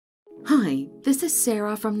Hi, this is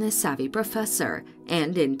Sarah from The Savvy Professor,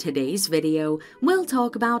 and in today's video, we'll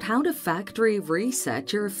talk about how to factory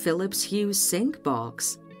reset your Philips Hue sink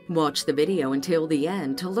box. Watch the video until the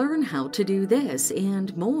end to learn how to do this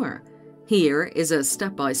and more. Here is a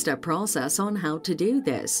step-by-step process on how to do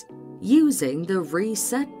this. Using the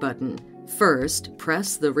reset button. First,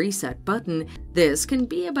 press the reset button. This can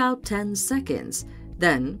be about 10 seconds.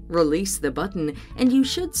 Then, release the button and you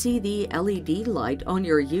should see the LED light on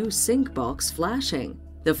your Hue sink box flashing.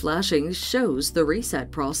 The flashing shows the reset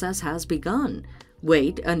process has begun.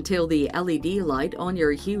 Wait until the LED light on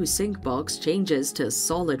your Hue sink box changes to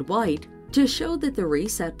solid white to show that the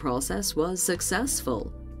reset process was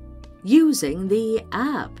successful. Using the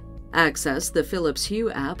app. Access the Philips Hue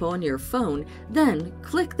app on your phone, then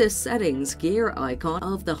click the Settings gear icon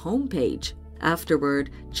of the home page.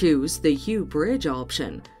 Afterward, choose the Hue Bridge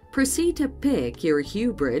option. Proceed to pick your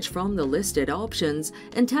Hue Bridge from the listed options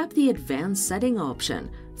and tap the Advanced Setting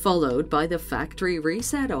option, followed by the Factory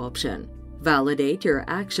Reset option. Validate your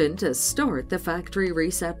action to start the factory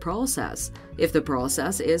reset process. If the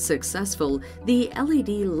process is successful, the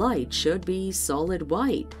LED light should be solid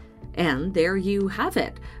white. And there you have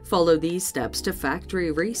it. Follow these steps to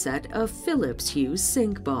factory reset a Philips Hue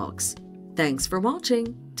sink box. Thanks for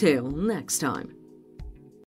watching. Till next time.